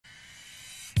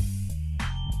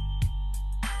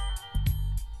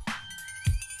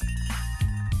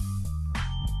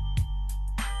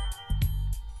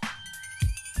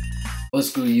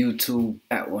What's good, YouTube?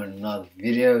 Back with another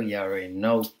video. Y'all already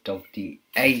know, Dope D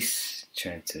Ace,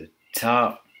 trying to the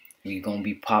top. We gonna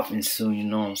be popping soon, you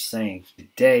know what I'm saying?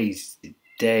 Today's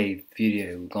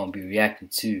video we're gonna be reacting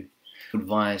to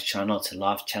Hoodvines Try Not to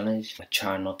Laugh challenge. I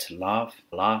try not to laugh,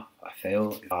 I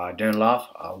fail. If I don't laugh,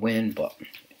 I win, but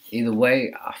either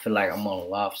way, I feel like I'm gonna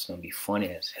laugh. It's gonna be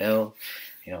funny as hell,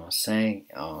 you know what I'm saying?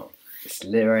 It's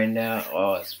lit right now.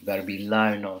 Oh, it's better be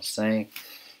live, you know what I'm saying?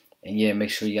 And yeah, make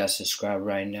sure you guys subscribe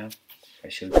right now.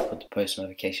 Make sure you put the post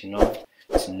notification on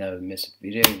to never miss a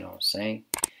video, you know what I'm saying?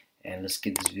 And let's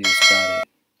get this video started.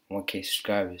 1K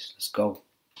subscribers, let's go.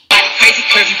 Crazy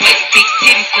curvy waist, big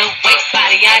titties, no waist,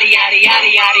 body, yada yada yada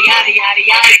yada yada yada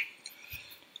yada.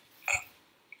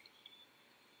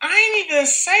 I ain't even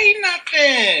say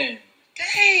nothing.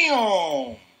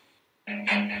 Damn.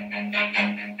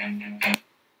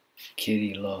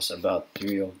 Kitty lost about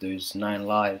 3 of those 9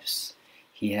 lives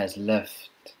he has left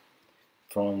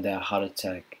from that heart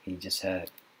attack he just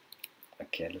had.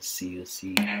 Okay, let's see.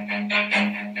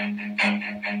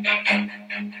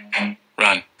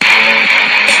 Run.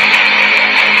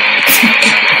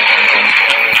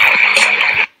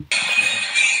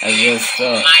 That's what's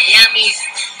up. Miami's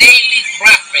daily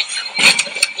breakfast.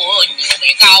 Coño,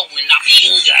 me cago en la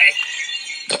pinga.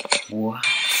 What?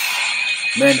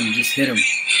 Man, just hit him.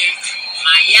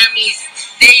 Miami's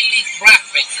daily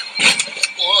breakfast.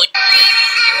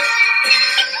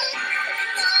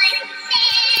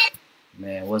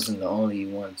 Man, wasn't the only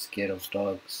one scared of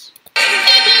dogs.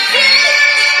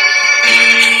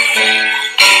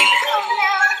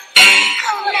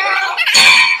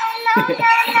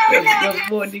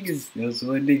 Those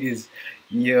more niggas.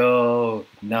 Yo,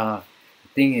 nah. The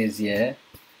thing is, yeah,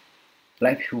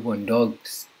 black people and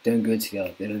dogs don't go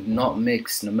together. They do not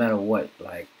mix, no matter what.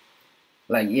 Like,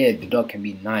 yeah, the dog can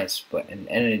be nice, but at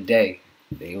the end of the day,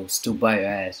 they will still bite your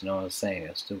ass. You know what I'm saying?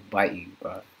 They'll still bite you,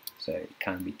 bro. So you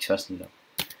can't be trusting them.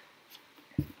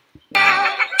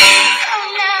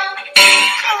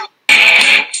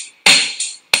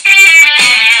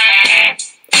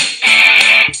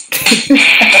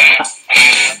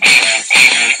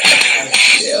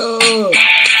 Yo,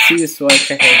 see this one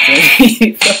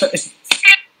crackhead.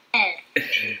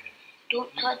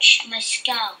 Don't touch my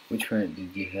scalp. Which one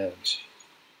did you have?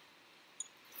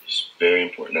 It's very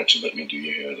important that you let me do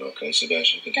your hair, though, okay,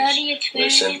 Sebastian? Daddy, it's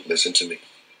very... Listen to me.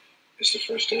 It's the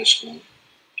first day of school.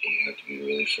 You have to be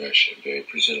really fresh and very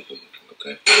presentable looking,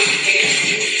 okay?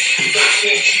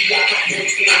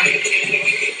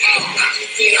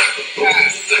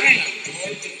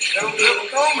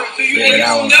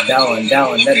 Yeah, that one.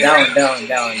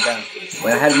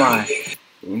 When I had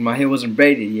my hair wasn't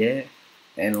braided, yeah,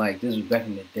 and like this was back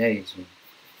in the days when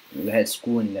we had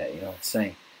school and that, you know what I'm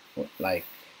saying? Like,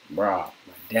 bruh,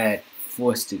 my dad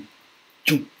forced it.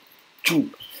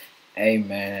 Choop. Hey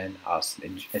man, a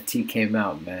teeth came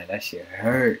out, man. That shit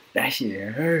hurt.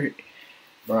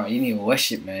 Bro, you need to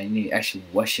wash it, man. You need to actually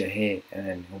wash your hair, and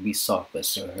then it'll be soft, but it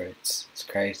still hurts. It's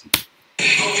crazy. Put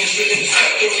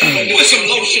some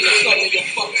lotion or something in your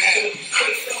fucking head.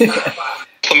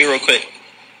 Put me real quick.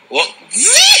 What?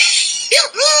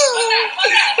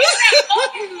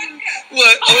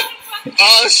 What?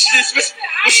 Oh shit! What's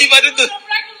she about to do?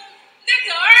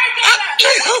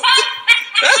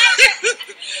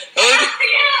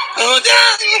 Oh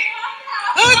down!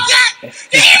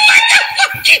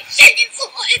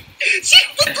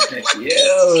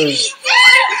 Yo.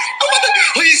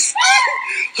 Please.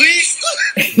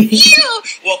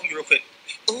 Walk me real quick.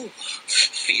 Ooh,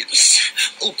 feels.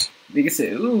 Ooh. Nigga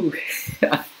said, ooh.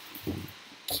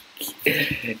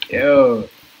 Yo,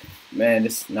 man,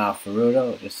 nah, for real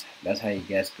though. That's how you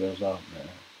gas girls off,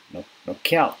 man. No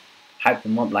cap. Hype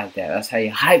them up like that. That's how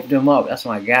you hype them up. That's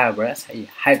my guy, bro. That's how you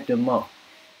hype them up.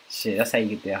 Shit, that's how you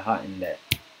get their heart in that.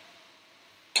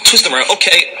 Twist them around,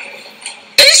 okay.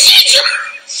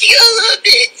 She a little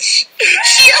bitch.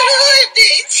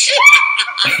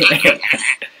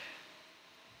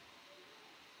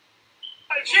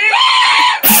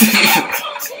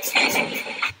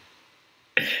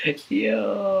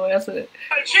 Yo, that's it.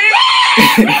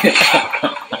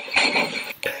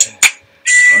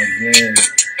 Oh, damn.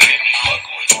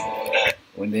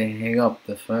 When they hang up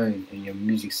the phone and your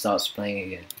music starts playing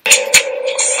again. Damn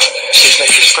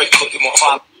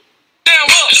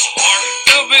up,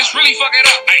 little bitch really fuck it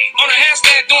up. On a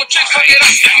handstand doing tricks, fuck it up.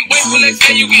 If you wait for next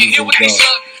day, you get hit with these 8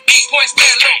 points.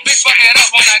 That little bitch fuck it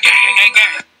up on that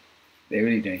gang. They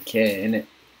really don't care, innit?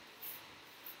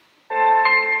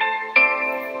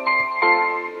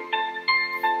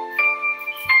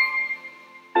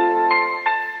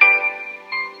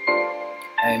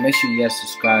 Hey, make sure you guys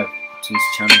subscribe to his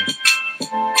channel.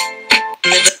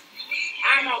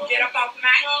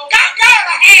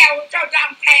 hell with your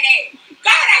dumb flat ass. Go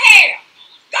to hell.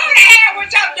 Go to hell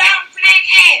with your dumb flat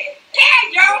ass. Carry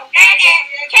your flat ass.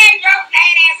 Carry your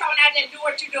flat ass on out there and do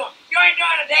what you doing. You ain't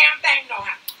doing a damn thing no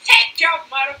how. Take your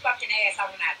motherfucking ass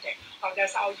on out there. Oh,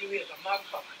 that's all you is, a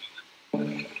motherfucker.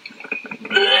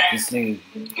 This nigga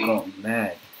got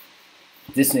mad.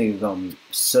 This nigga got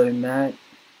so mad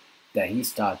that he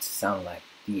started to sound like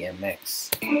DMX.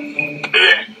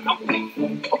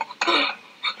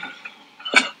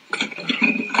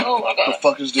 Oh my god. What the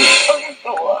fuck is this? Oh, just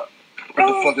go up. What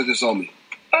the fuck is this on me?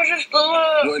 I just threw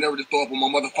up. You ain't never just throw up on my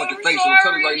motherfucking face. I'm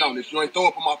telling you right now, this. You ain't throw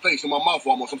up on my face, in my mouth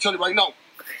almost. I'm telling you right now.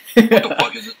 What the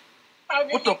fuck is it?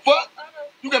 What the fuck?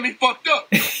 You got me fucked up.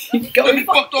 You got me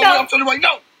fucked up. I'm telling you right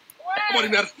now. I'm gonna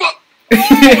be mad as fuck. What's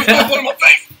going on in my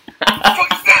face? What the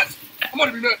fuck is that? I'm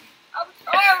gonna be mad. I'm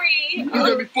sorry. You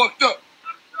got me fucked up.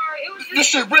 I'm sorry. It was just... This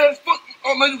shit red as fuck.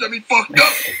 Oh man, you got me fucked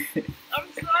up. I'm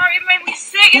sorry. It made me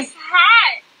sick. It's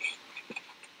hot.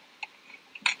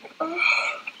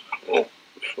 Oh,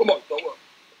 I'm about to throw up.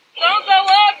 Don't throw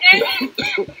up,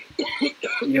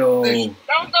 Nathan. Yo. Don't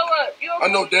throw up. You okay? I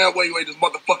know damn well you ain't just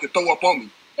motherfucking throw up on me.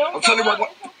 Don't I'm telling you throw right up.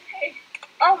 It's okay.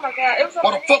 Oh my god. It was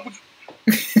Why the fuck would you...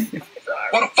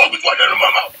 Why the fuck would you want that in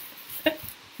my mouth?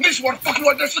 Nisha, why the fuck you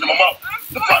want that shit in my mouth?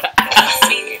 The fuck?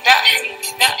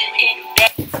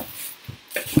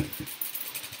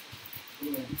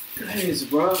 Guys,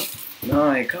 bro.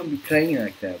 Nah, it can't be playing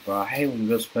like that, bro. I hate when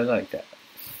girls play like that.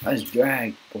 I just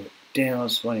drag, but damn,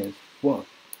 that's funny as fuck.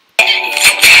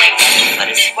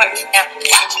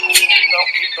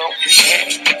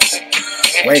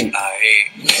 Wait.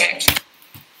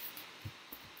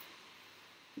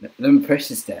 Let me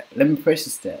precious that. Let me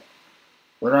precious that.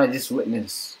 What did I just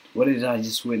witness? What did I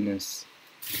just witness?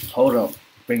 Hold up.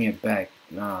 Bring it back.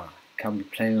 Nah, can't be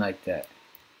playing like that.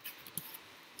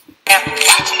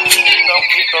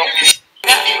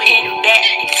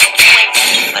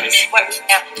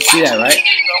 You see that, right?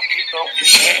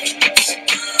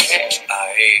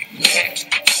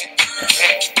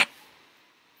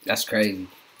 That's crazy.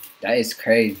 That is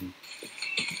crazy.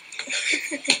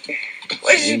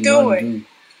 What are you doing?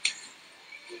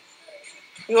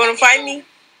 You want to fight me?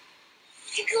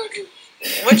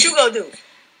 What you gonna do?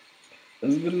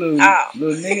 That's a good little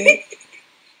nigga.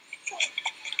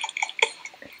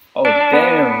 Oh,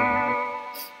 damn.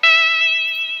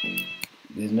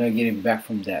 There's no getting back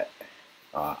from that.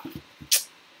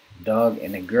 Dog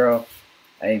and a girl.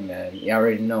 Hey, man, you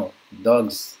already know.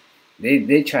 Dogs,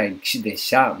 they try and shoot their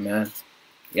shot, man.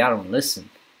 Y'all don't listen.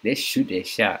 They shoot their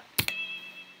shot.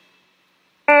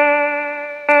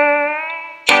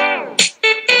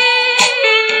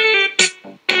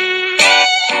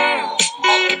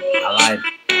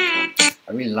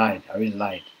 I really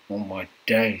lied. Oh my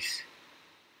days.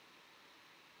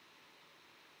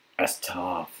 That's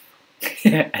tough.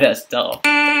 That's tough.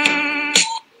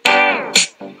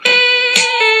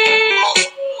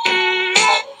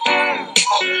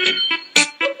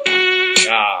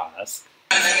 That's...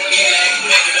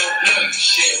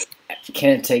 You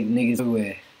can't take niggas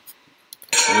away.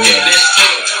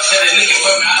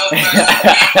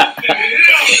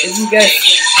 If you guys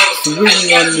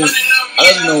swinging on this, I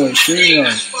don't know what swinging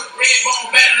on.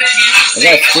 I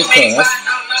got sticker.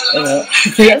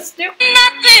 That's sticker.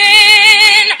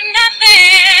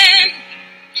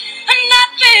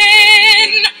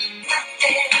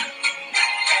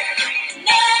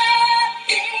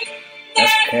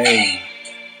 That's crazy.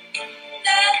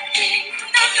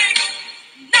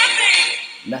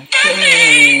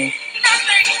 Nothing.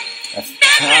 That's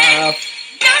tough.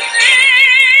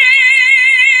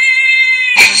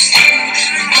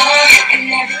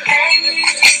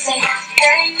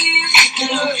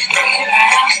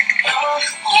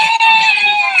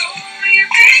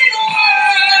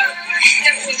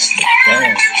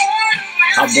 Damn.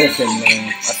 How different,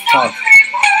 man. That's tough.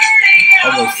 I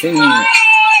was singing it.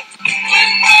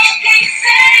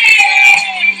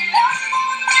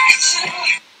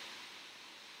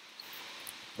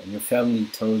 When your family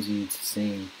tells you to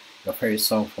sing your favorite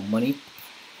song for money.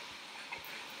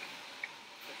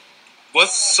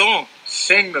 What's the song?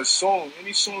 Sing the song.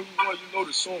 Any song you want, you know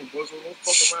the song, boy. So don't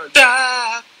fuck around.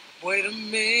 Stop. Wait a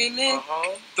minute.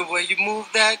 The way you move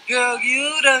that girl,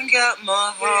 you done got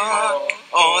my heart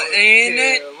all in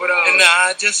it. And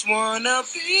I just wanna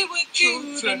be with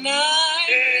you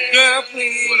tonight. Girl,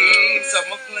 please,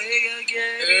 I'ma play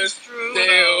again. It's true.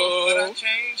 But I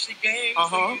changed the game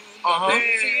for you.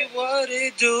 See what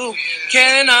it do.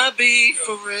 Can I be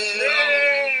for real?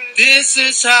 This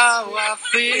is how I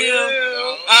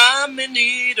feel. I'm in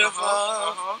need of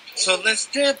love. So let's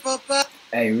step up.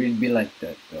 Hey, it really be like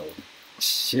that though.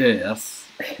 Shit,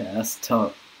 that's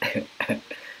tough.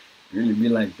 Really be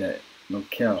like that. No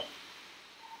count.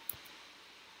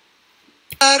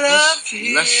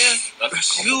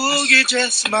 You're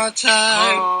just my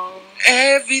time.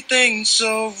 Everything's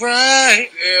so right.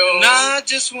 And I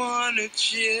just wanna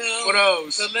chill. What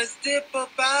else? So let's dip up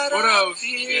out What of else?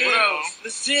 here. What else?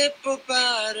 Let's dip up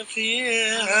out of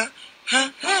here.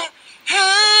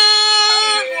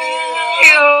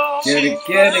 Get it,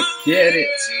 get it, get it.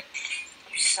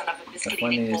 You son of a The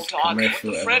biscuit-eating funniest bulldog.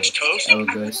 commercial ever French toast? goes I will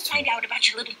to. find out about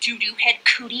your little doo-doo head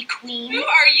cootie queen. Who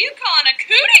are you calling a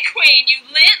cootie queen, you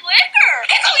lit liquor?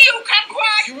 Pickle you,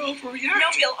 kumquat! You're overreacting. No,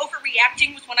 Bill,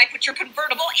 overreacting was when I put your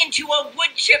convertible into a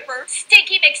wood chipper.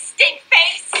 Stinky McStink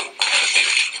face.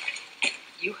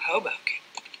 You Hoboken.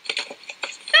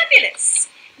 Fabulous.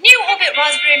 New Orbit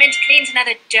Raspberry Mint cleans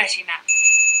another dirty mouth.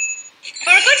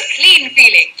 For a good clean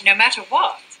feeling, no matter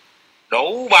what.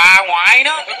 Đủ bà ngoại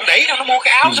nó để nó mua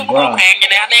cái áo xong nó mua hàng vậy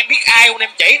nè, anh em biết ai không, anh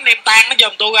em chỉ anh em tan nó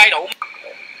giùm tôi ai đủ.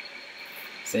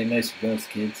 Say nice girls,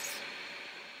 kids.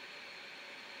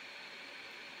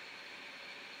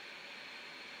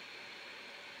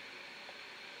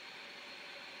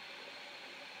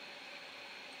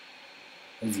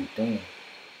 What's he doing?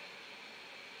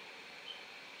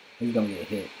 He's gonna get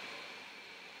hit.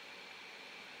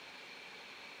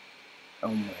 Oh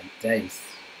my days.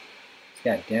 This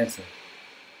guy dancing.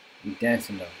 He's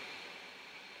dancing though.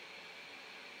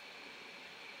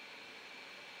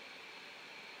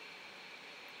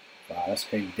 Wow, that's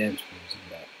crazy dance moves in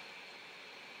that.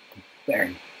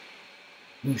 Bang.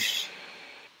 Whoosh.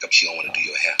 Hope she don't want to do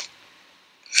your hair.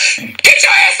 Get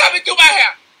your ass up and do my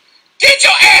hair. Get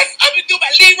your ass up and do my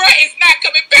Leroy is not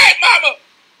coming back, mama.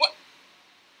 What?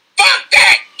 Fuck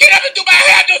that. Get up and do my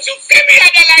hair. Don't you send me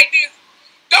out there like this.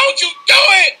 Don't you do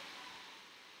it.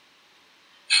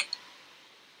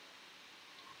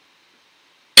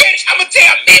 Bitch, I'ma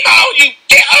tell Mima on you.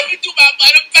 Get up and do my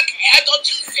motherfucking hair. Don't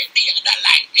you send me out there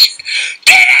like this.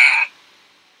 Get up.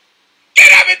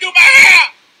 Get up and do my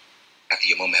hair. After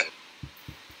your mama have a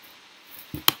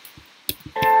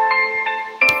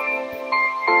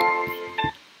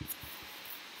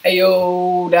Hey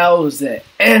yo, that was the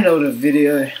end of the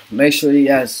video. Make sure you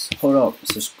guys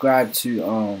subscribe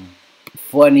to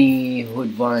funny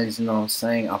Hoodvines, you know what I'm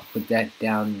saying? I'll put that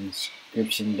down in the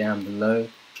description down below.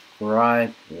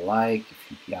 Subscribe, like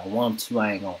if y'all want to.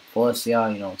 I ain't gonna force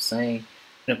y'all, you know what I'm saying?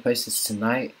 I'm gonna post this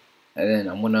tonight, and then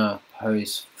I'm gonna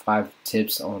post 5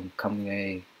 tips on becoming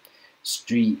a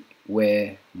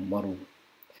streetwear model.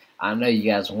 I know you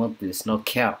guys want this, no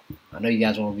cap. I know you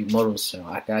guys want to be models, so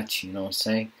I got you, you know what I'm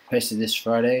saying? Posted this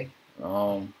Friday.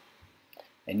 And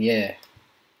yeah.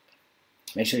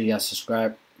 Make sure you guys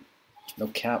subscribe, no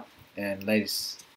cap, and ladies.